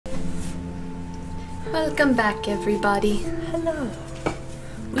Welcome back, everybody. Hello.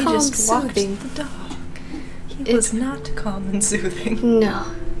 We Calm, just walked soothing. the dog. He was not calm and soothing. No.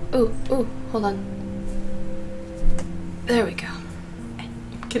 Ooh, hold on. There we go.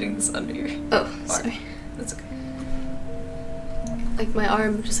 You're getting this under your Oh, arm. sorry. That's okay. Like my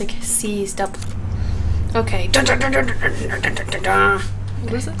arm just like seized up. Okay. What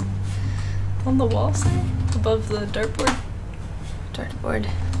is it? On the wall, say? Above the dartboard? Dartboard.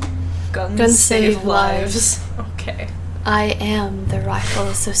 Guns save lives. Okay. I am the Rifle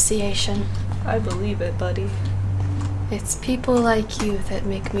Association. I believe it, buddy. It's people like you that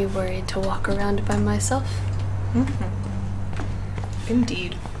make me worried to walk around by myself.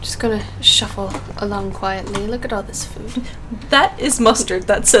 Indeed. Just gonna shuffle along quietly. Look at all this food. That is mustard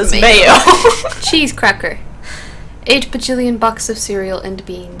that says Mayo. mayo. Cheese cracker. 8 bajillion bucks of cereal and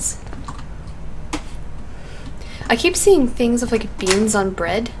beans. I keep seeing things of like beans on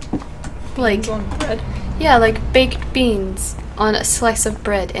bread. Like, Beans on bread. yeah, like baked beans on a slice of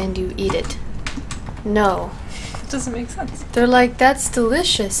bread and you eat it. No. It doesn't make sense. They're like, that's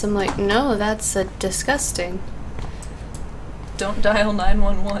delicious. I'm like, no, that's disgusting. Don't dial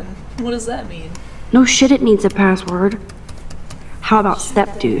 911. What does that mean? No shit, it needs a password. How about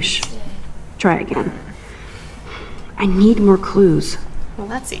step douche? Try again. I need more clues. Well,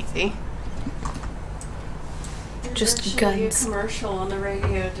 that's easy. Just There's actually guns. a commercial on the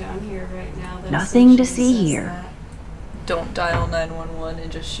radio down here right now. That Nothing to essentially see says here. that. Don't dial 911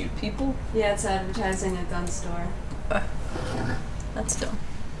 and just shoot people? Yeah, it's advertising a gun store. That's dumb.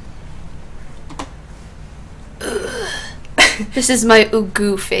 This is my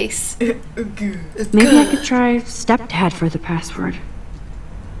ugu face. Maybe I could try stepdad for the password.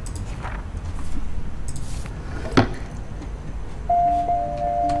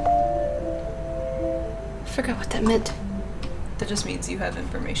 Forgot what that meant. That just means you have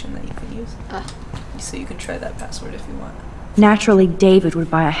information that you can use. So you can try that password if you want. Naturally, David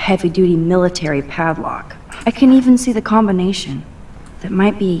would buy a heavy-duty military padlock. I can even see the combination. That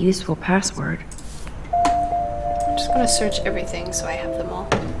might be a useful password. I'm just gonna search everything so I have them all.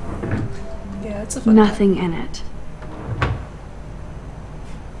 Yeah, it's a fun Nothing in it.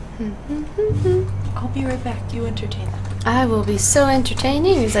 I'll be right back. You entertain them. I will be so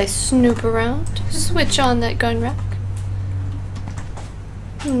entertaining as I snoop around, switch on that gun rack.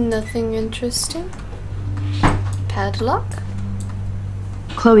 Nothing interesting. Padlock.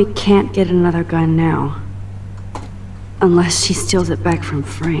 Chloe can't get another gun now. Unless she steals it back from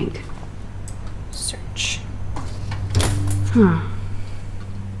Frank. Search. Huh.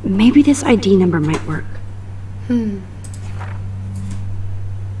 Maybe this ID number might work.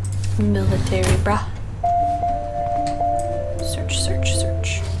 Military bra.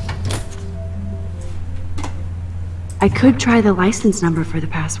 Search. I could try the license number for the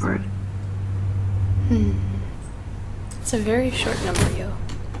password. It's a very short number, yo.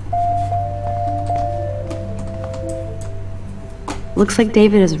 Looks like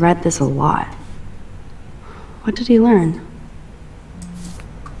David has read this a lot. What did he learn?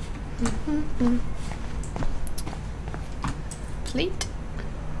 Plate.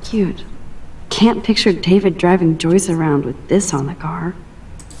 Cute. Can't picture David driving Joyce around with this on the car.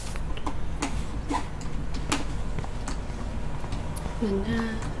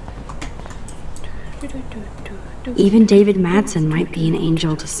 Even David Madsen might be an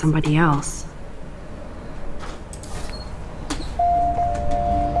angel to somebody else.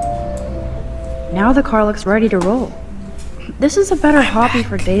 Now the car looks ready to roll. This is a better hobby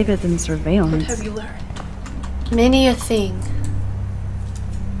for David than surveillance. What have you learned? Many a thing.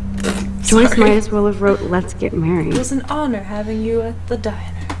 Joyce might as well have wrote "Let's get married." It was an honor having you at the diner.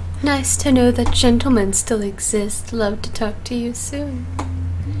 Nice to know that gentlemen still exist. Love to talk to you soon.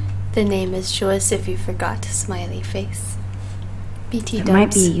 The name is Joyce if you forgot. Smiley face. BT It dubs.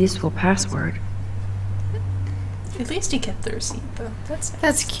 might be a useful password. At least he kept the receipt, though. That's nice.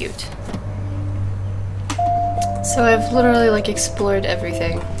 That's cute. So I've literally like explored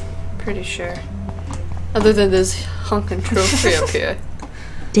everything. Pretty sure. Other than this honkin' trophy up here.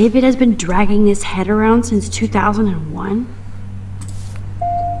 David has been dragging this head around since 2001?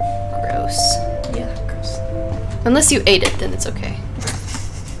 Gross. Yeah, gross. Unless you ate it, then it's okay.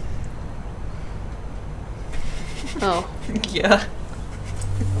 Oh, Yeah.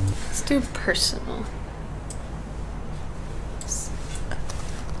 let's do personal.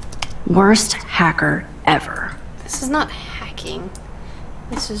 Worst hacker ever. This is not hacking.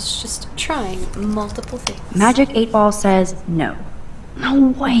 This is just trying multiple things. Magic 8 Ball says no. No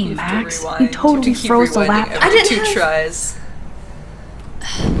way, You have to Max. You rewind. totally You keep froze the rewinding laptop. every I didn't 2 have- tries.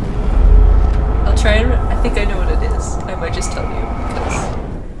 I'll try and... I think I know what it is. I might just tell you, because...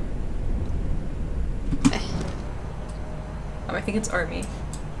 I think it's Army.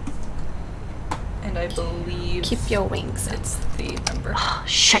 And I believe... Keep your wings up. It's the number.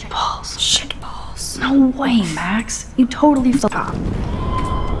 Shitballs. Shitballs. No way, Max. You totally forgot.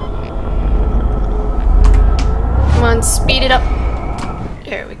 Come on, speed it up.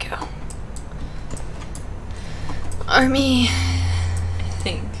 There we go. Army. I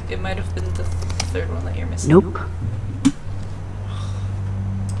think it might have been the third one that you're missing. Nope.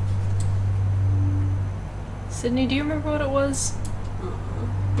 Sydney, do you remember what it was?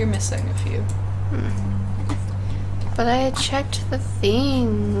 You're missing a few. But I had checked the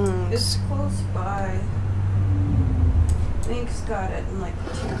things. It's close by. Link's got it in like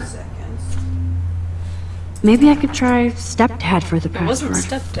 2 seconds. Maybe I could try stepdad for the It wasn't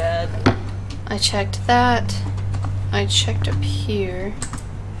password. stepdad. I checked that. I checked up here.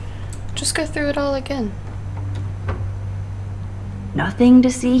 Just go through it all again. Nothing to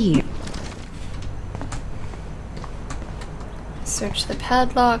see here. Searched the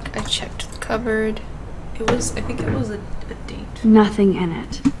padlock. I checked the cupboard. It was, I think it was a date. Nothing in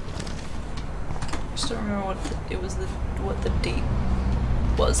it. I just don't remember what what the date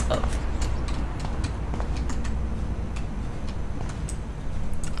was of.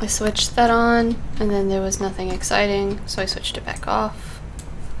 I switched that on, and then there was nothing exciting, so I switched it back off.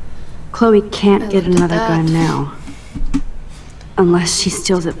 Chloe can't I get looked at another that. gun now. Unless she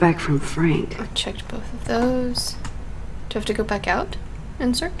steals it back from Frank. I checked both of those. Do I have to go back out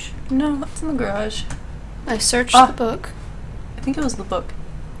and search? No, it's in the garage. I searched the book. I think it was the book.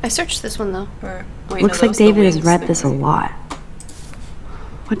 I searched this one though. Or wait, Looks no, that like was the David has wings read thing, this a right? lot.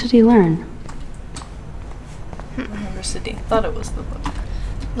 What did he learn? I remember Sydney thought it was the book.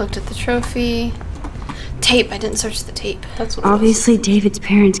 Looked at the trophy. Tape. I didn't search the tape. That's what Obviously, David's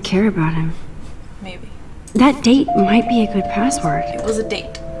parents care about him. it was. Maybe. That date might be a good password. It was a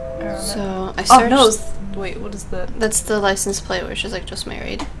date. I remember. So I Oh searched. no! Wait, what is that? That's the license plate where she's like just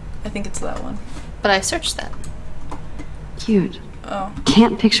married. I think it's that one. But I searched that. Cute. Oh.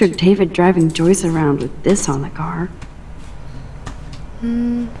 Can't picture David driving Joyce around with this on the car.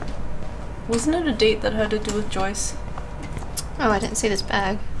 Wasn't it a date that had to do with Joyce? Oh, I didn't see this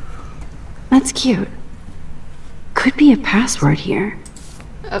bag. That's cute. Could be a password here.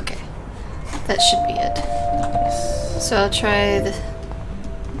 Okay. That should be it. So I'll try the...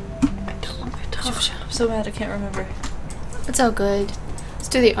 I'm so mad I can't remember. It's all good. Let's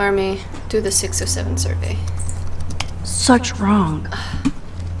do the army. Do the 607 survey. Such wrong.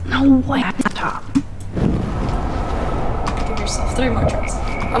 No way. Laptop. Give yourself 3 more tries.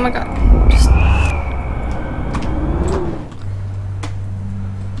 Oh my god. Just...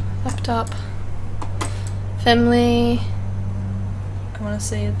 Laptop. Family. I want to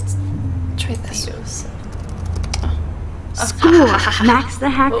say it's Try this. 807. Score. Max the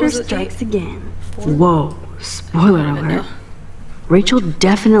What hacker was it, strikes again. 4? Whoa. Spoiler I don't even alert. know. Rachel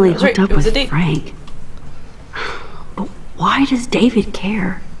definitely That was hooked right, up it was with a date. Frank. But why does David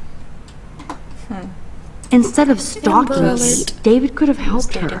care? Instead of stalking Amber me, alert. David could have He was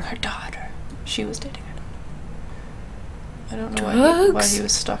helped dating her. her daughter. She was dating her daughter. I don't know why Drugs? he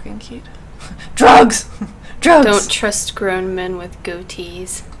was stalking Kate. Drugs! Drugs! Don't trust grown men with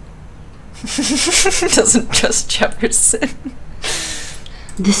goatees. Doesn't trust Jefferson.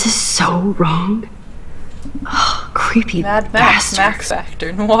 This is so wrong. Ugh, creepy Mad Max, bastard. Max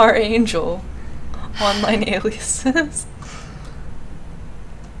Factor, Noir Angel. Online aliases.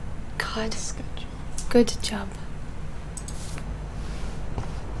 God, Sketch. good job.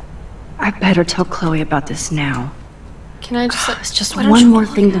 I better tell Chloe about this now. Can I just... It's just why don't one you more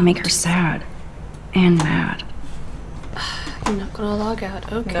log thing to out? make her sad. And mad. I'm not gonna log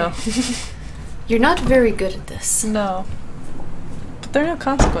out. Okay. No. You're not very good at this. No. But there are no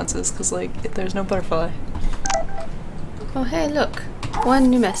consequences, because, like, there's no butterfly. Oh, hey, look. One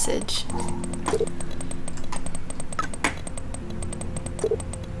new message.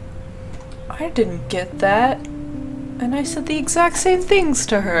 I didn't get that. And I said the exact same things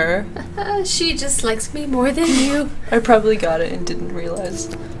to her. She just likes me more than you. I probably got it and didn't realize,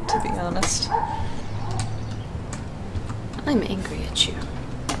 to be honest. I'm angry at you.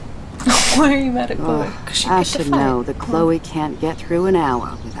 Why are you mad at Chloe? She I picked a should fight. know that Chloe can't get through an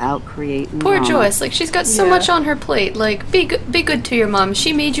hour without creating Poor drama. Joyce, like she's got so Yeah. much on her plate. Like, be good to your mom.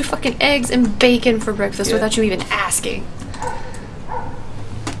 She made you fucking eggs and bacon for breakfast Yeah. without you even asking.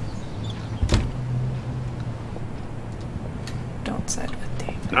 Don't side with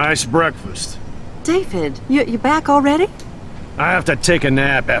Dave. Nice breakfast. David, you back already? I have to take a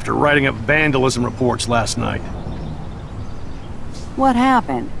nap after writing up vandalism reports last night. What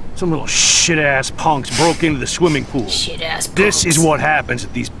happened? Some little shit-ass punks broke into the swimming pool. Shit-ass punks. This is what happens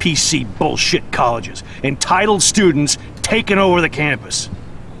at these PC bullshit colleges. Entitled students taking over the campus.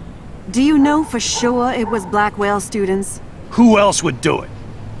 Do you know for sure it was Blackwell students? Who else would do it?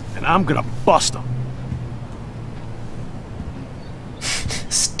 And I'm gonna bust them.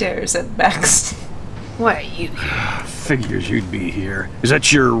 Stares at Max. Why are you here? Figures you'd be here. Is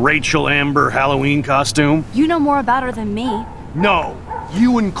that your Rachel Amber Halloween costume? You know more about her than me. No.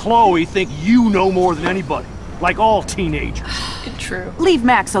 You and Chloe think you know more than anybody. Like all teenagers. True. Leave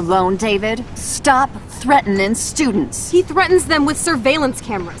Max alone, David. Stop threatening students. He threatens them with surveillance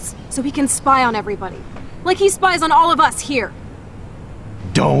cameras, so he can spy on everybody. Like he spies on all of us here.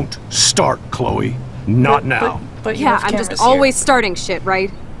 Don't start, Chloe. Not now. But you Yeah, have I'm cameras just here. always starting shit, right?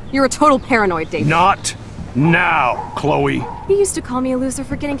 You're a total paranoid, David. Not now, Chloe. You used to call me a loser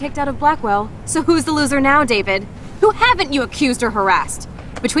for getting kicked out of Blackwell. So who's the loser now, David? Who haven't you accused or harassed?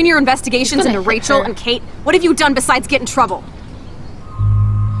 Between your investigations into Rachel and Kate, what have you done besides get in trouble?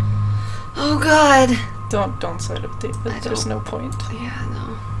 Oh god. Don't side up, David. There's no point. Yeah,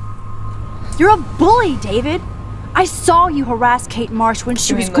 no. You're a bully, David. I saw you harass Kate Marsh when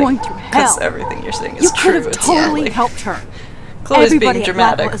she was going through hell. Because everything you're saying is You true. could have It's totally like, helped her. Chloe's Everybody being at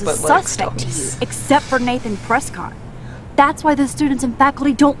dramatic, Blackwell is a but like, suspect to you, still. except for Nathan Prescott. That's why the students and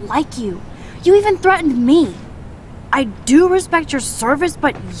faculty don't like you. You even threatened me. I do respect your service,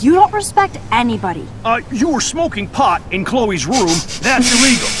 but you don't respect anybody. You were smoking pot in Chloe's room. That's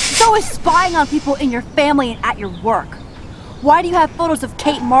illegal. So is spying on people in your family and at your work. Why do you have photos of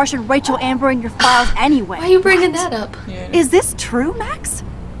Kate Marsh and Rachel Amber in your files anyway? Why are you bringing that up? Yeah. Is this true, Max?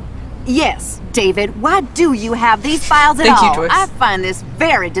 Yes, David. Why do you have these files at Thank you, all? Joyce. I find this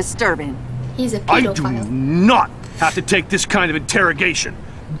very disturbing. He's a I do pedophile. not have to take this kind of interrogation.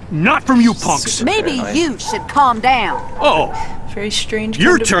 Not from you punks. Super Maybe paranoid. you should calm down. Oh, Very strange.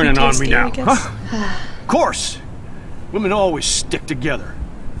 you're kind of turning on me PTSD, now. I guess. Huh? Of course. Women always stick together.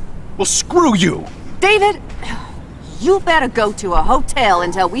 Well, screw you. David, you better go to a hotel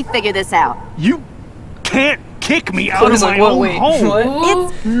until we figure this out. You can't kick me out Chloe's of like, my "Whoa, own wait, home.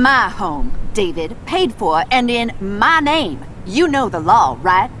 what?" It's my home, David. Paid for and in my name. You know the law,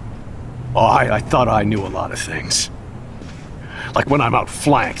 right? Oh, I thought I knew a lot of things. Like when I'm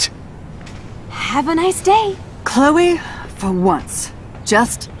outflanked. Have a nice day. Chloe, for once,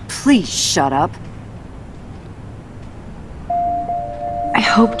 just please shut up. I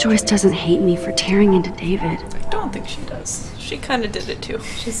hope Joyce doesn't hate me for tearing into David. I don't think she does. She kind of did it too.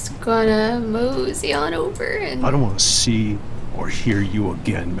 She's gonna mosey on over and... I don't want to see or hear you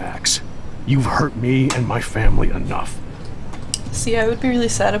again, Max. You've hurt me and my family enough. See, I would be really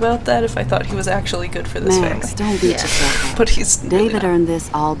sad about that if I thought he was actually good for this Max, family. don't beat Yeah. yourself up. But he's really David not. earned this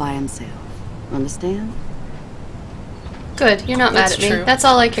all by himself. Understand? Good, you're not mad That's at me. true. That's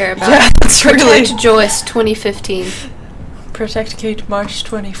all I care about. Yeah, that's Protect really... Joyce 2015. Protect Kate Marsh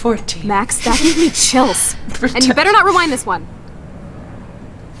 2014. Max, that gave me chills. And you better not rewind this one.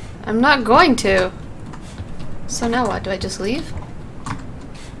 I'm not going to. So now what? Do I just leave?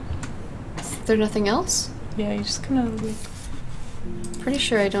 Is there nothing else? Yeah, you just kind of... Pretty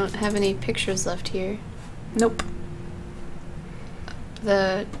sure I don't have any pictures left here. Nope.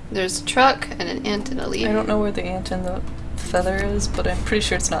 There's a truck and an ant and a leaf. I don't know where the ant and the feather is, but I'm pretty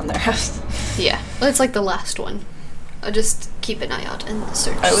sure it's not in their house. Yeah, well, it's like the last one. I'll just keep an eye out and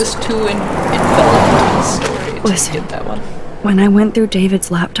search. I was too enveloped in the story to Listen. get that one. When I went through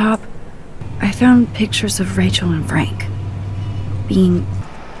David's laptop, I found pictures of Rachel and Frank being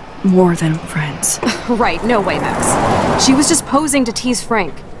more than friends. Right, no way, Max. She was just posing to tease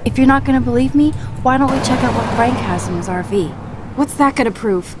Frank. If you're not gonna believe me, why don't we check out what Frank has in his RV? What's that gonna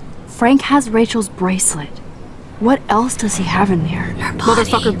prove? Frank has Rachel's bracelet. What else does he have in there?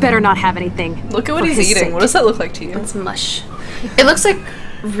 Motherfucker better not have anything. Look at what For he's his eating. sake. What does that look like to you? It's mush. It looks like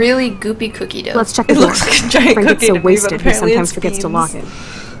really goopy cookie dough. Let's check the It door. looks like a giant Frank cookie gets so to me, but wasted he apparently sometimes it's forgets to lock it.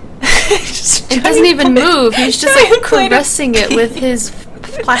 Just It doesn't even move. He's just like giant plate of caressing it with his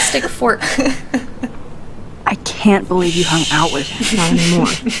plastic fork. I can't believe you hung out with him. Not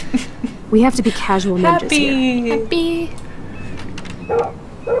anymore. We have to be casual ninjas here. Happy. Happy.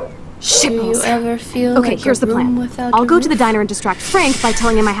 Shit Do you balls. ever feel Okay, like here's a the room plan. without I'll a go to the roof? diner and distract Frank by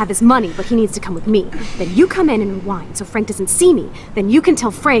telling him I have his money, but he needs to come with me. Then you come in and rewind so Frank doesn't see me. Then you can tell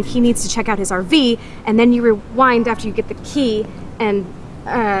Frank he needs to check out his RV, and then you rewind after you get the key, and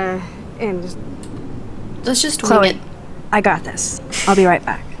Let's just wing Chloe, it. I got this. I'll be right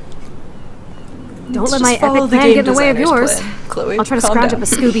back. don't Let's let my just follow epic the plan game get in the way of designer's yours. plan. Chloe, I'll try to calm scrounge down. up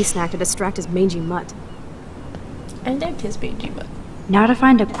a Scooby snack to distract his mangy mutt. I like his baby butt. Now to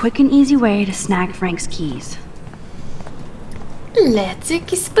find a quick and easy way to snag Frank's keys. Let's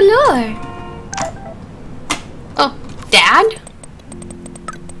explore. Oh, Dad?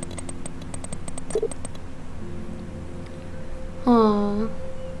 Aww.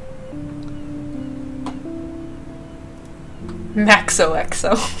 Maxo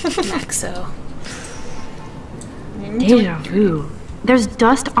XO. Maxo. Deja vu. There's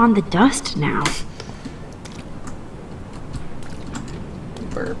dust on the dust now.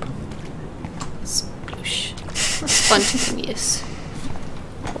 Burp. Sploosh. Spontaneous.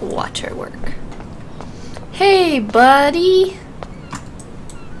 Water work. Hey, buddy.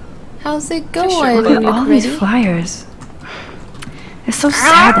 How's it going? Look at all these flyers. It's so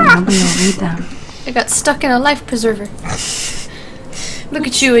sad that nobody will read them. I got stuck in a life preserver. Look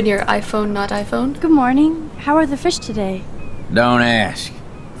at you and your iPhone, not iPhone. Good morning. How are the fish today? Don't ask.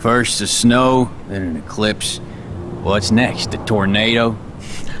 First the snow, then an eclipse. What's next? A tornado?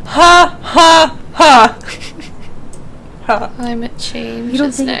 Ha ha ha! Climate change. You don't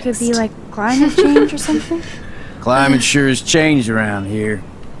is think next. it could be like climate change or something? Climate sure has changed around here.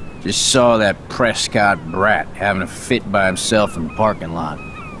 Just saw that Prescott brat having a fit by himself in the parking lot.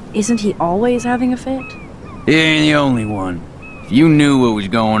 Isn't he always having a fit? He ain't the only one. If you knew what was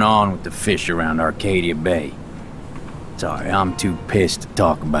going on with the fish around Arcadia Bay. Sorry, I'm too pissed to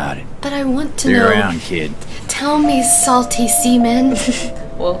talk about it. But I want to Stay know. around, kid. Tell me, salty seaman.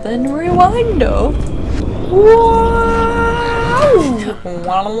 Well then rewindo. Wow!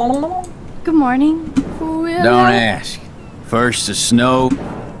 Good morning. Don't ask. First the snow.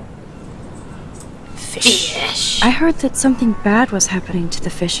 Fish. I heard that something bad was happening to the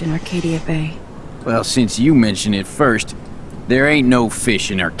fish in Arcadia Bay. Well, since you mentioned it first, there ain't no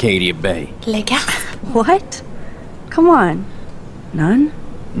fish in Arcadia Bay. Legal. What? Come on. None?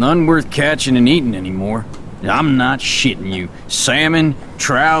 None worth catching and eating anymore. I'm not shitting you. Salmon,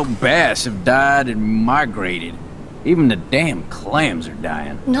 trout, bass have died and migrated. Even the damn clams are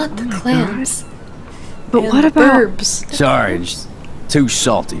dying. Not the clams. But what about... Burbs. Sorry, it's too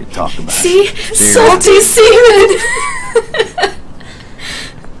salty to talk about. See? Seriously. Salty seaman!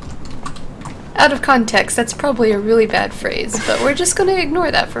 Out of context, that's probably a really bad phrase, but we're just gonna ignore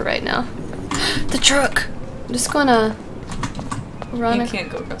that for right now. The truck! I'm just gonna run You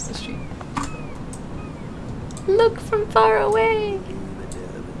can't go across the street. Look from far away.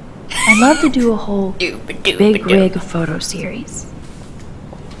 I'd love to do a whole big rig photo series.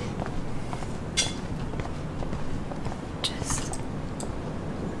 Just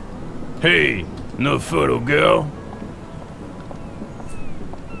Hey, no photo girl.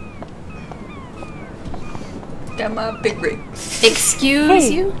 Got my big rig. excuse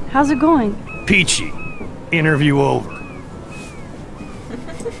Hey, you? how's it going? Peachy. Interview over.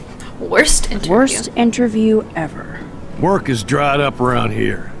 Worst interview. Worst interview ever. Work is dried up around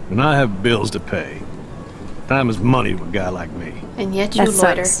here, and I have bills to pay. Time is money to a guy like me. And yet you That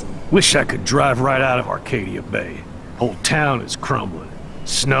loiter. sucks. Wish I could drive right out of Arcadia Bay. Whole town is crumbling.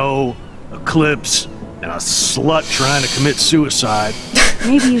 Snow, eclipse, and a slut trying to commit suicide.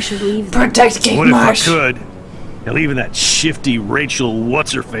 Maybe you should leave them. Protect Kate What if I Marsh. could? Hell, even that shifty Rachel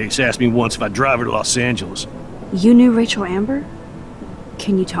What's-Her-Face asked me once if I'd drive her to Los Angeles. You knew Rachel Amber?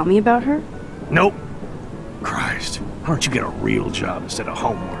 Can you tell me about her? Nope. Christ, why don't you get a real job instead of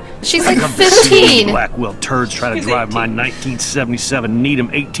homework? She's like Come to see you 15. Blackwell turds try to She's drive my 18. 1977 Needham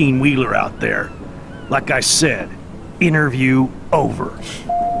 18-wheeler out there. Like I said, interview over.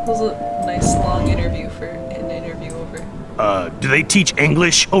 That was a nice long interview for an interview over. Do they teach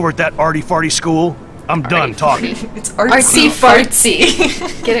English over at that arty-farty school? I'm done talking. It's artsy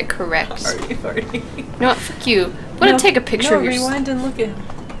Artsy Get it correct. Arty farty. You know what? Fuck you. I'm gonna take a picture no, of your... rewind and look at him.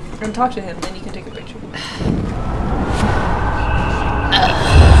 And talk to him, then you can take a picture.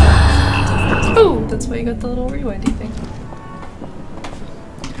 Ooh. That's why you got the little rewindy thing.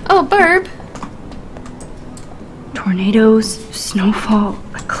 Oh, Burb. Tornadoes, snowfall,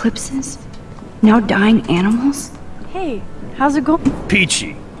 eclipses, now dying animals? Hey, how's it going?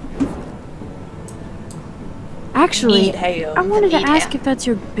 Peachy. Actually, Eat hail. I wanted to Eat ask hail. if that's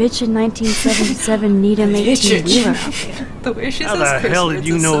your bitch in 1977 Needham 18-wheeler out there. The way she How says the hell curse did words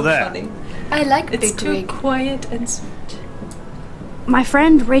you is know so that? funny. I like It's big too rig. quiet and sweet. My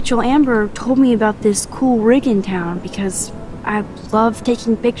friend Rachel Amber told me about this cool rig in town because I love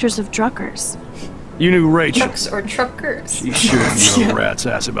taking pictures of truckers. You knew Rachel. Trucks or truckers. You sure know no rat's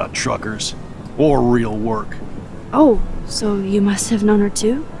ass about truckers. Or real work. Oh, so you must have known her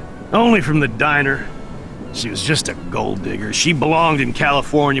too? Only from the diner. She was just a gold digger. She belonged in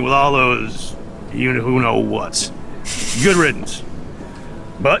California with all those you-know-who-know-whats. Good riddance.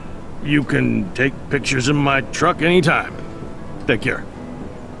 But you can take pictures of my truck anytime. Take care.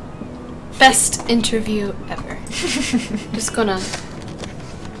 Best interview ever. Just gonna...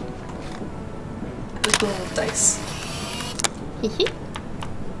 With little dice.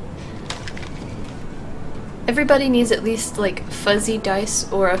 Everybody needs at least, like, fuzzy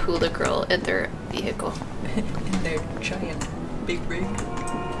dice or a hula girl in their vehicle. In their giant big rig.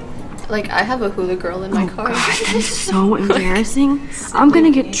 Like, I have a hula girl in my car. God, that is so embarrassing. I'm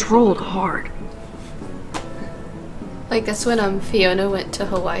gonna get trolled hard. Like, that's when Fiona went to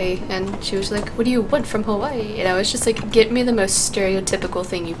Hawaii, and she was like, what do you want from Hawaii? And I was just like, get me the most stereotypical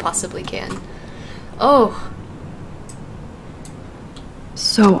thing you possibly can. Oh.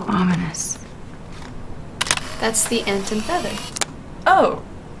 So ominous. That's the ant and feather. Oh!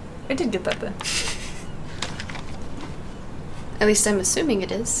 I did get that then. At least I'm assuming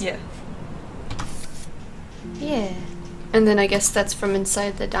it is. Yeah. Yeah. And then I guess that's from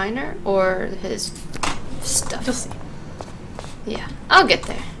inside the diner, or his stuff. You'll see. Yeah, I'll get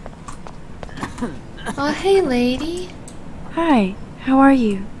there. Oh, hey, lady. Hi, how are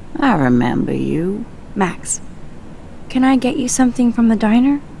you? I remember you. Max, can I get you something from the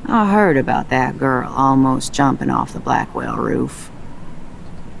diner? I heard about that girl almost jumping off the Blackwell roof.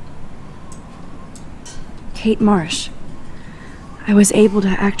 Kate Marsh. I was able to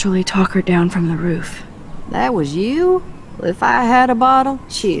actually talk her down from the roof. That was you? Well, if I had a bottle,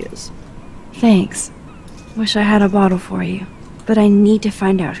 cheers. Thanks. Wish I had a bottle for you. But I need to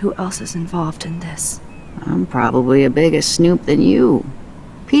find out who else is involved in this. I'm probably a bigger snoop than you.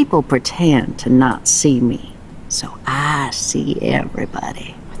 People pretend to not see me, so I see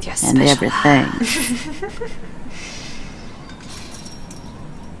everybody. With your And special everything.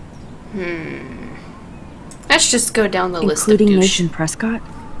 Let's just go down the list of Including douche. Nathan Prescott?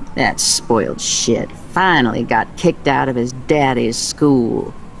 That spoiled shit finally got kicked out of his daddy's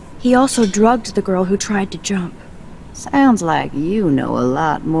school. He also drugged the girl who tried to jump. Sounds like you know a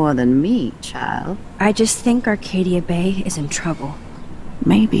lot more than me, child. I just think Arcadia Bay is in trouble.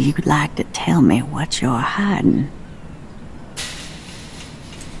 Maybe you'd like to tell me what you're hiding.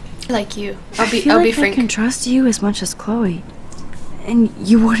 Like you. I feel I'll like be I frank. can trust you as much as Chloe. And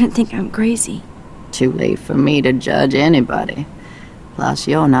you wouldn't think I'm crazy. Too late for me to judge anybody. Plus,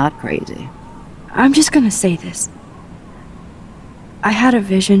 you're not crazy. I'm just gonna say this. I had a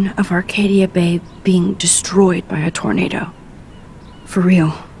vision of Arcadia Bay being destroyed by a tornado. For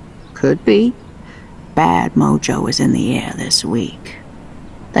real. Could be. Bad mojo is in the air this week.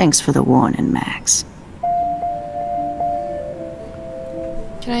 Thanks for the warning, Max.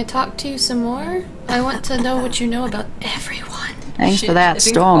 Can I talk to you some more? I want to know what you know about everyone. Thanks for I that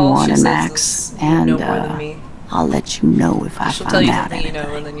think storm all she warning, says Max. is, you And, know more than me. I'll let you know if I She'll tell find you out something you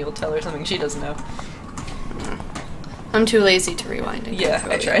anything. know, and then you'll tell her something she doesn't know. I'm too lazy to rewind it. Yeah,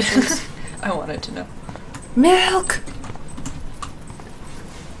 I tried. I wanted to know. Milk!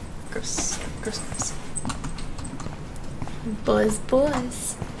 Gross. Gross, gross. Buzz.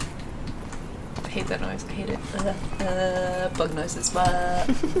 I hate that noise. I hate it. Bug noises.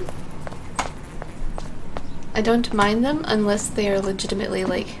 I don't mind them unless they are legitimately,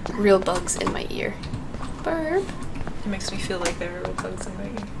 like, real bugs in my ear. Burp. It makes me feel like there are real bugs in my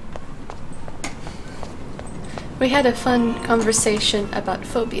ear. We had a fun conversation about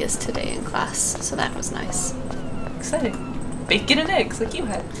phobias today in class, so that was nice. Exciting. Bacon and eggs like you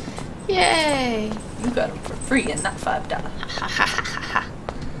had. Yay! You got them for free and not $5.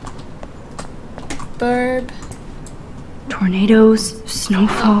 Burp. Tornadoes,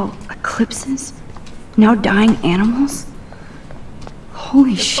 snowfall, eclipses, now dying animals?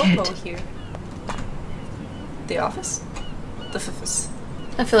 Holy The shit. Popo here. The office? The Fifis.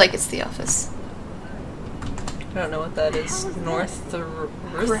 I feel like it's The Office. I don't know what that is. North the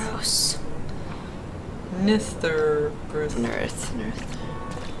Gross. Nith Nerth.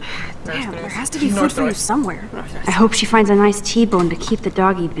 Damn, there has to be food North for you North. somewhere. I hope she finds a nice T-bone to keep the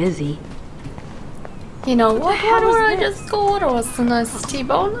doggy busy. You know what? Why don't I just go order us a nice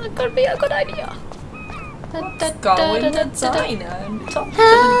T-bone? That could be a good idea. Go in the diner and talk to the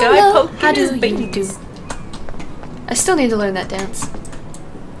guy Hello, poking how his do you beans. do? I still need to learn that dance.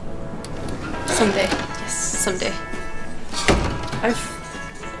 Someday. Yes. Someday. I've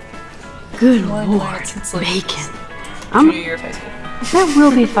Good wanted to learn lord, it since like bacon. junior year of high school. That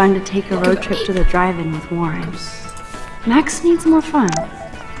will be fun to take a road trip to the drive-in with Warren. Max needs more fun.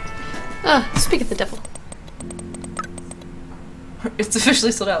 Ah, speak of the devil. It's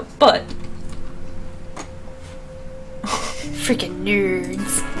officially sold out, but Freaking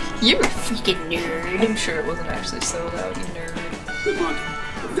nerds. You're a freaking nerd. I'm sure it wasn't actually sold out, you nerd.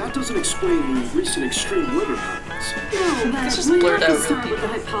 But that doesn't explain the recent extreme weather patterns. No, but It's just we blurred have to out real start with the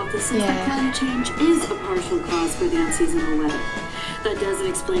deep. hypothesis Yeah. that climate change is a partial cause for the unseasonal weather. That doesn't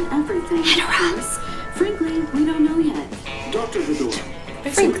explain everything, of course, Frankly, we don't know yet. Dr. Vidor.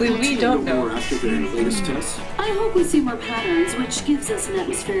 Basically, we don't know. More after their latest tests. I hope we see more patterns, which gives us an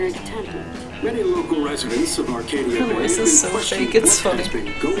atmospheric template. Many local residents of Arcadia Her voice have is been so questioning fake, it's what funny. has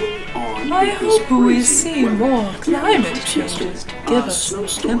been going on I with this hope we crazy see weather. more climate Just changes. yesterday, Give a us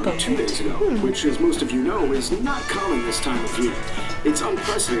snowstorm 2 info. days ago, which, as most of you know, is not common this time of year. It's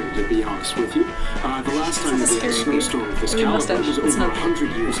unprecedented, to be honest with you. The last time This is we had a scary. snowstorm of this I mean, caliber mustache. was It's over not there.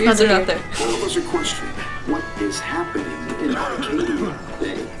 100 years ago. These are not there. All of us are questioning what is happening in Arcadia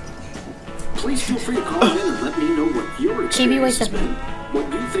Bay. Please feel free to call in and let me know what your experience has been.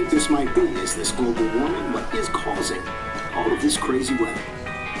 What you think this might be? Is this global warming? What is causing all of this crazy weather?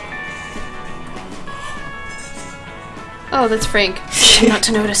 Oh, that's Frank. Not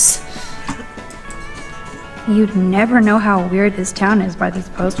to notice. You'd never know how weird this town is by these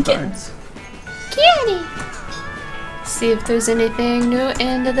postcards. Kitty! See if there's anything new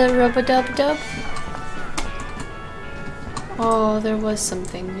into the rub-a-dub-dub. Oh, there was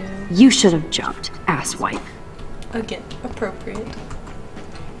something new. You should have jumped, asswipe. Again, appropriate.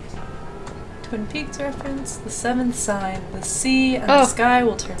 Twin Peaks reference, the seventh sign. The sea and the sky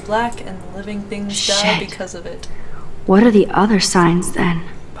will turn black and the living things die because of it. What are the other signs then?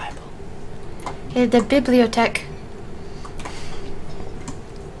 The bibliothèque.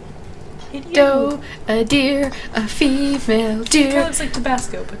 Doe, a deer, a female It deer. looks like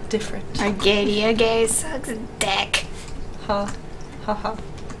Tabasco, but different. Arcadia gay sucks dick. Ha. Ha ha.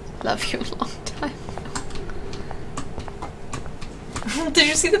 Love you a long time. Did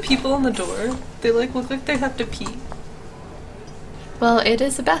you see the people on the door? They like look like they have to pee. Well, it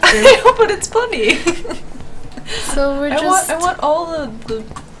is a I bathroom. know, but it's funny. So we're just... I want all the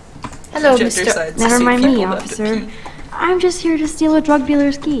Hello, gender Mr. sides to Never see mind people me, who have to officer. pee. I'm just here to steal a drug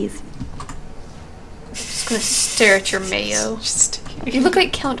dealer's keys. Just gonna stare at your mayo. Just You look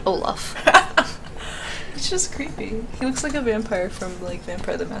like Count Olaf. It's just creepy. He looks like a vampire from like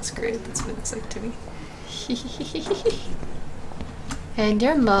Vampire the Masquerade. That's what he looks like to me. And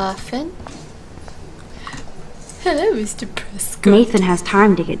your muffin. Hello, Mr. Prescott. Nathan has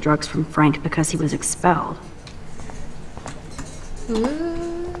time to get drugs from Frank because he was expelled. Ooh.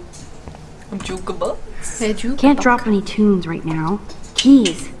 Jukebox. Can't drop any tunes right now.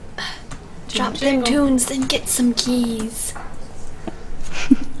 Keys. Drop them tunes, then get some keys.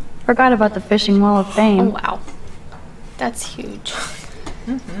 Forgot about the Fishing Wall of Oh, Fame. wow. That's huge.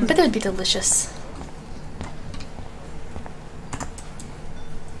 But that would be delicious.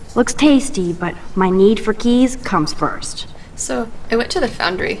 Looks tasty, but my need for keys comes first. So, I went to the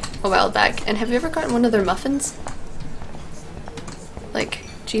Foundry a while back, and have you ever gotten one of their muffins? Like,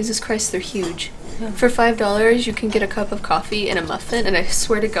 Jesus Christ, they're huge. Yeah. For $5, you can get a cup of coffee and a muffin, and I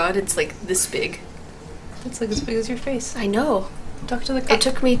swear to God, it's like this big. It's like as big as your face. I know. Talk to the cup. It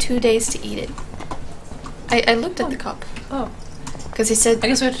took me 2 days to eat it. I looked at the cup. Oh. Because he said... I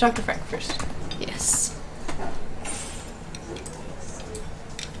guess we have to talk to Frank first. Yes.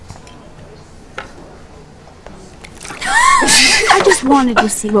 I just wanted to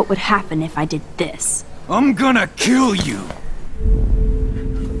see what would happen if I did this. I'm gonna kill you.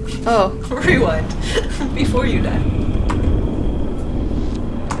 Oh. Rewind. Before you die.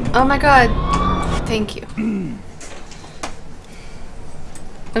 Oh my God. Thank you.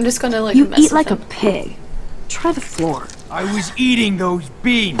 I'm just gonna like You mess eat with like a him. pig. Try the floor. I was eating those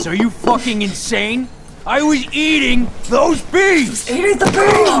beans. Are you fucking insane? I was eating those beans! Eating the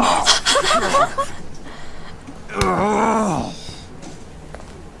beans!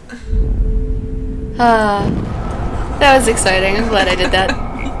 That was exciting. I'm glad I did that.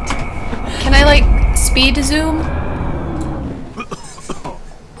 Can I like speed zoom?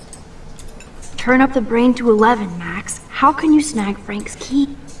 Turn up the brain to 11, Max. How can you snag Frank's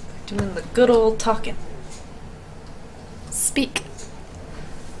key? Doing the good old talking. Speak.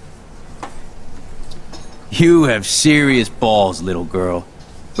 You have serious balls, little girl.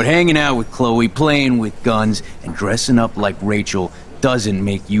 But hanging out with Chloe, playing with guns, and dressing up like Rachel doesn't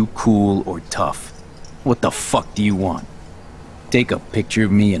make you cool or tough. What the fuck do you want? Take a picture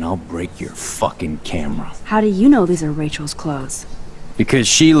of me and I'll break your fucking camera. How do you know these are Rachel's clothes? Because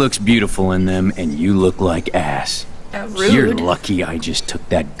she looks beautiful in them and you look like ass. Rude. You're lucky I just took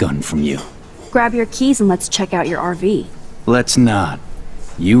that gun from you. Grab your keys and let's check out your RV. Let's not.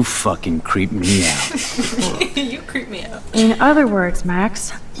 You fucking creep me out. You creep me out. In other words,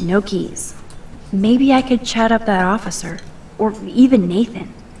 Max, no keys. Maybe I could chat up that officer, or even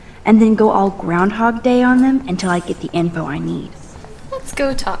Nathan, and then go all Groundhog Day on them until I get the info I need. Let's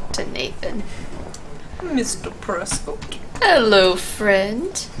go talk to Nathan. Mr. Prescott. Hello,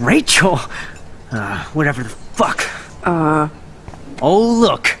 friend. Rachel? Whatever the fuck. Oh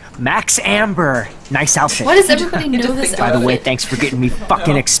look, Max Amber. Nice outfit. Why does everybody know this By the way, outfit? thanks for getting me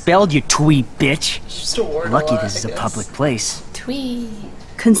fucking expelled, you twee bitch. Just a word Lucky a lot, this is I a guess. public place. Twee.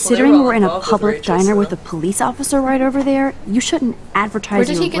 Considering Well, they were we're in a involved with public Rachel, diner so- with a police officer right over there, you shouldn't Where advertise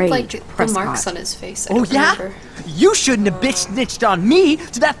did your he get rage, like the Prescott. marks on his face? I Oh don't yeah? remember. You shouldn't have bitch snitched on me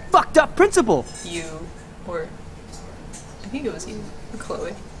to that fucked up principal. You, or I think it was you, or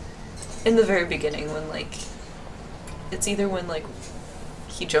Chloe. In the very beginning, when like, it's either when like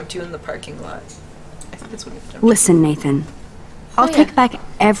he jumped you in the parking lot. I think that's when he jumped. Listen, Nathan. I'll yeah. take back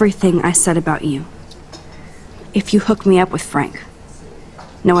everything I said about you. If you hook me up with Frank.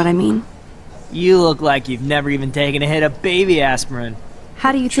 Know what I mean? You look like you've never even taken a hit of baby aspirin.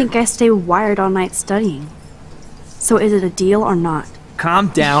 How do you think I stay wired all night studying? So is it a deal or not? Calm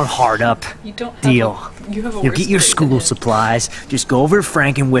down, hard up. You don't have Deal. You have a You'll worse get your grade school than him. supplies. Just go over to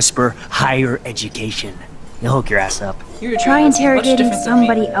Frank and whisper higher education. He'll hook your ass up. Your Try job is much interrogating different than me.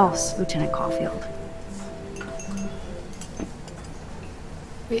 somebody else, Lieutenant Caulfield.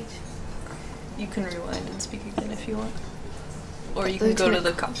 Wait. You can rewind and speak again if you want. Or you can go to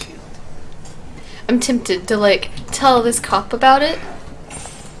the cop. I'm tempted to like tell this cop about it,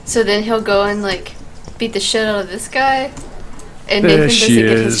 so then he'll go and like beat the shit out of this guy, and Nathan There doesn't she get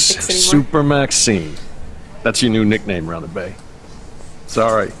is, his fix anymore. Super Maxine. That's your new nickname around the bay.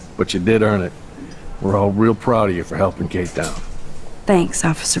 Sorry, but you did earn it. We're all real proud of you for helping Kate down. Thanks,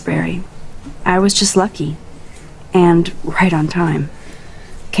 Officer Barry. I was just lucky. And right on time.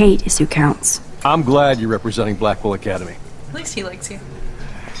 Kate is who counts. I'm glad you're representing Blackwell Academy. At least he likes you.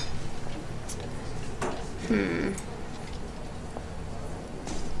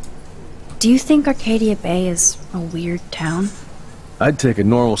 Do you think Arcadia Bay is a weird town? I'd take a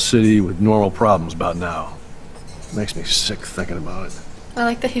normal city with normal problems about now. Makes me sick thinking about it. I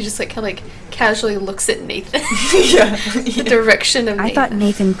like that he just like kind of like casually looks at Nathan. Yeah. The direction of I Nathan. thought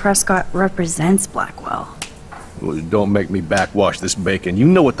Nathan Prescott represents Blackwell. Well, don't make me backwash this bacon. You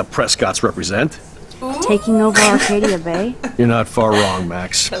know what the Prescotts represent. Taking over Arcadia Bay? You're not far wrong,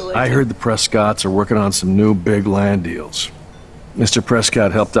 Max. I heard the Prescotts are working on some new big land deals. Mr.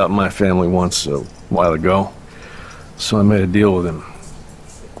 Prescott helped out my family once a while ago, so I made a deal with him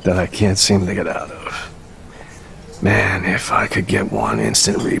that I can't seem to get out of. Man, if I could get one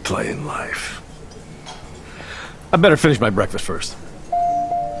instant replay in life. I better finish my breakfast first.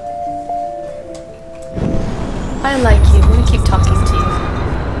 I like you. I'm gonna keep talking to you.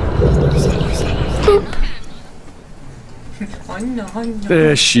 Boop. I know.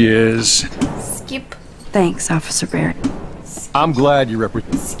 There she is. Skip. Thanks, Officer Barry. I'm glad you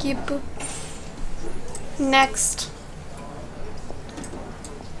represent. Skip. Next.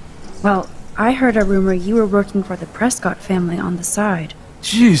 Well, I heard a rumor you were working for the Prescott family on the side.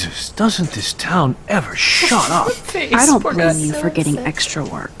 Jesus, doesn't this town ever shut up? I don't blame you for getting extra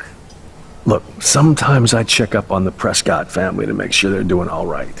work. Look, sometimes I check up on the Prescott family to make sure they're doing all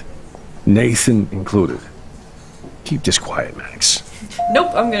right. Nathan included. Keep this quiet, Max.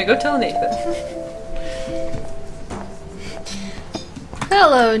 Nope, I'm gonna go tell Nathan.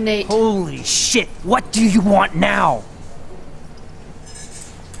 Hello, Nate. Holy shit, what do you want now?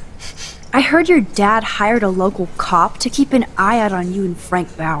 I heard your dad hired a local cop to keep an eye out on you and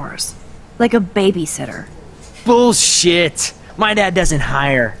Frank Bowers. Like a babysitter. Bullshit. My dad doesn't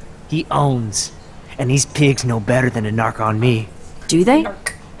hire. He owns. And these pigs know better than to narc on me. Do they?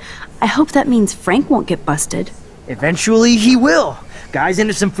 I hope that means Frank won't get busted. Eventually he will. Guy's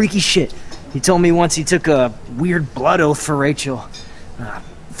into some freaky shit. He told me once he took a weird blood oath for Rachel.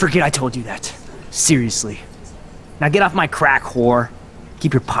 Forget I told you that. Seriously. Now get off my crack, whore.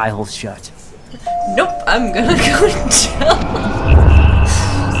 Keep your pie holes shut. Nope, I'm gonna go tell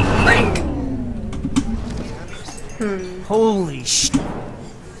Frank. Holy shit.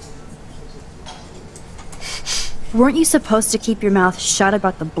 Weren't you supposed to keep your mouth shut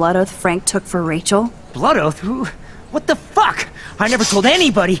about the blood oath Frank took for Rachel? Blood oath? Who? What the fuck? I never told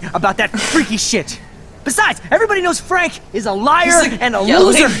anybody about that freaky shit. Besides, everybody knows Frank is a liar like and a yelling.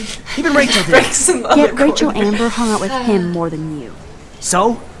 loser. Even Rachel did. Frank's in the Yet other Rachel corner. Amber hung out with him more than you.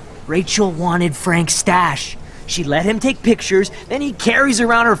 So, Rachel wanted Frank's stash. She let him take pictures, then he carries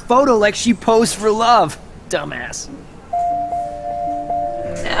around her photo like she posed for love. Dumbass.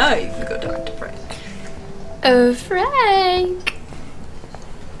 Now you can go talk to Frank. Oh, Frank.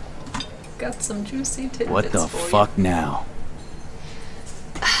 Got some juicy tidbits What the for fuck now?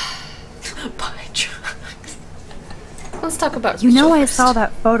 you. Buy drugs. Let's talk about You know Rachel I first. saw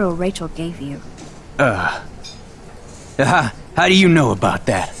that photo Rachel gave you. How do you know about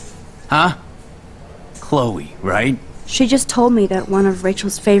that? Huh? Chloe, right? She just told me that one of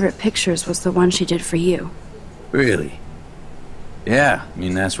Rachel's favorite pictures was the one she did for you. Really? Yeah, I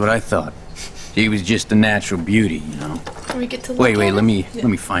mean, that's what I thought. She was just a natural beauty, you know. Can we get to Wait, look at let it?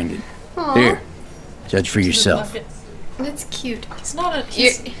 me find it. Aw. Here. Judge for yourself. That's cute. He's not a...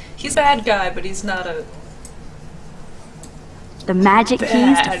 He's a bad guy, but he's not a... The magic keys to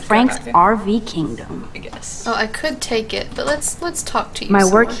Bad Frank's guy. RV kingdom. I guess. Oh, I could take it, but let's talk to you. My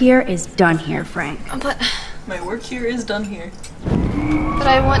some work more. here is done here, Frank. But My work here is done here.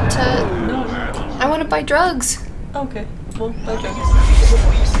 I want to. No. I want to buy drugs. Okay. Well, buy drugs.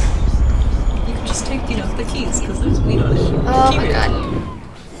 You can just take, the keys, because there's weed on it. Oh Key my ring. god.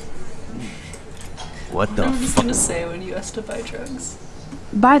 What the What was fuck? gonna say when you asked to buy drugs?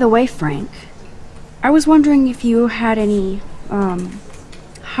 By the way, Frank, I was wondering if you had any,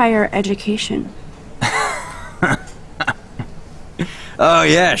 higher education. Oh,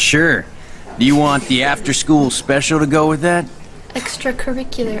 yeah, sure. Do you want the after-school special to go with that?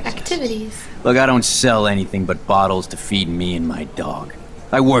 Extracurricular activities. Look, I don't sell anything but bottles to feed me and my dog.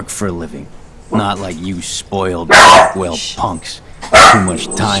 I work for a living. Not like you spoiled, well punks. Too much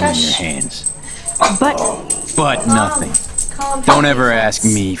time in your hands. But nothing. Don't ever ask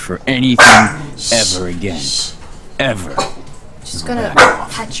me for anything ever again. Ever. Just gonna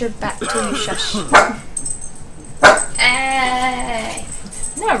pat your back till you shush. Hey.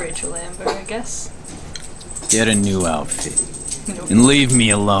 Now Rachel Amber, I guess. Get a new outfit. Nope. And leave me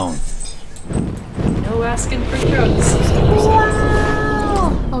alone. No asking for drugs.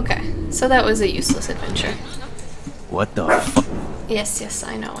 Wow. Okay, so that was a useless adventure. What the fuck? Yes,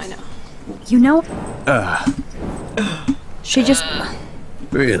 I know. You know, she just...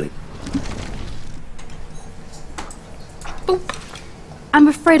 Really? Boop. I'm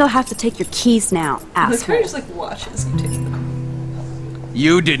afraid I'll have to take your keys now, This asshole. guy just watches you take them.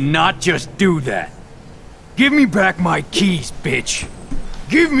 You did not just do that. Give me back my keys, bitch.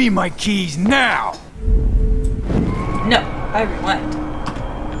 Give me my keys now. No, I rewind.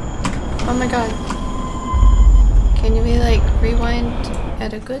 Oh my god. Can you rewind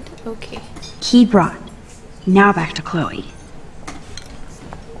at a good? Okay. Key brought. Now back to Chloe.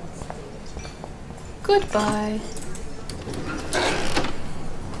 Goodbye.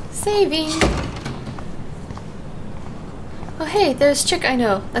 Saving. Oh hey, there's a chick I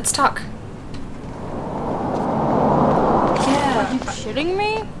know. Let's talk. Yeah. Are you shitting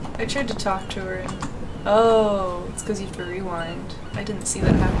me? I tried to talk to her and... Oh, it's because you have to rewind. I didn't see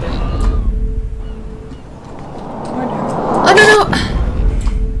that happen. Oh no!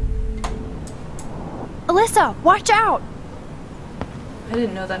 Alyssa, watch out! I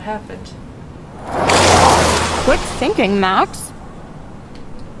didn't know that happened. Quick thinking, Max.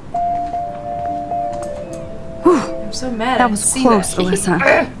 I'm so mad. That I was didn't see close, that.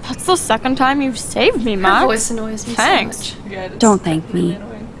 Alyssa. That's the second time you've saved me, Her Max. voice annoys me Thanks. so much. Yeah, it's Don't thank me.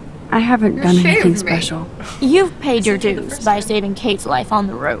 annoying. I haven't done You're anything shaving me. special. You've paid your This is the dues first by time. saving Kate's life on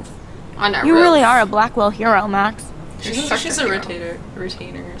the roof. On our You roof. really are a Blackwell hero, Max. She's a retainer or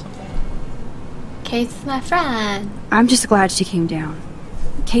something. Kate's my friend. I'm just glad she came down.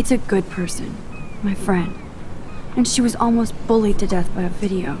 Kate's a good person. My friend. And she was almost bullied to death by a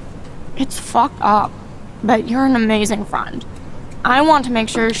video. It's fucked up, but you're an amazing friend. I want to make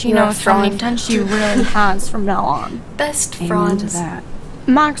sure she You're a knows how many fraud. friends she really has from now on. Best Amen to friends. that.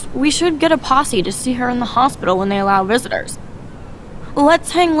 Max, we should get a posse to see her in the hospital when they allow visitors.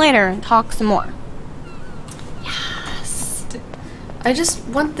 Let's hang later and talk some more. Yes. I just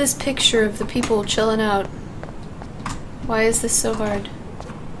want this picture of the people chilling out. Why is this so hard?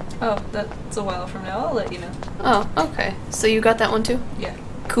 Oh, that's a while from now. I'll let you know. Oh, okay. So you got that one too? Yeah.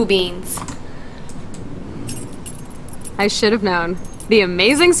 Cool beans. I should have known. The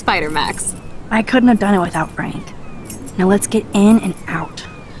amazing Spider Max. I couldn't have done it without Frank. Now let's get in and out.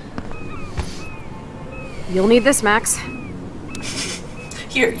 You'll need this, Max.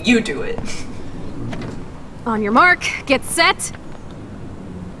 Here, you do it. On your mark, get set.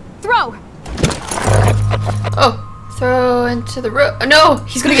 Throw! Oh, throw into the road. Oh, no,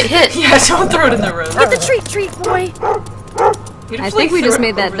 he's gonna get hit. Yeah, don't throw it in the road. Get the treat, boy! I think we just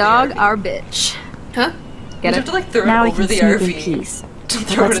made that dog our bitch. Huh? Get You it? have to throw Now it we over can the sneak RV. in peace. Don't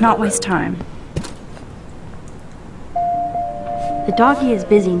throw it Let's in not the waste road. time. The doggy is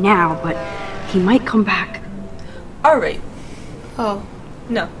busy now, but he might come back. Alright. Oh,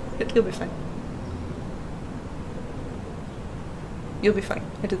 No, you'll be fine. You'll be fine.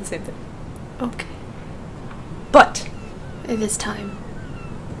 I did the same thing. okay. But It is time.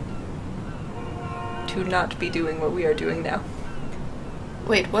 to not be doing what we are doing now.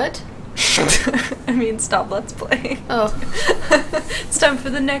 Wait, what? I mean, stop Let's Play. Oh. It's time for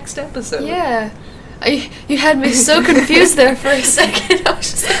the next episode. Yeah. You had me so confused there for a second. I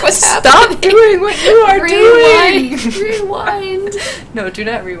was just like, what's happening? Stop doing what you are doing! Rewind! No, do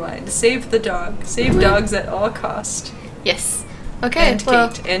not rewind. Save the dog. Save dogs at all cost. Yes. Okay, And well,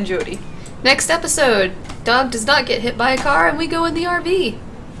 Kate and Jody. next episode, dog does not get hit by a car and we go in the RV.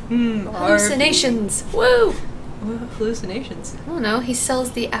 Hallucinations. Woo! Hallucinations. I don't know, he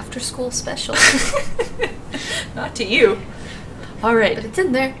sells the after-school special. Not to you. Alright. But it's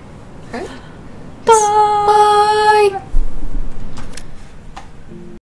in there. Right?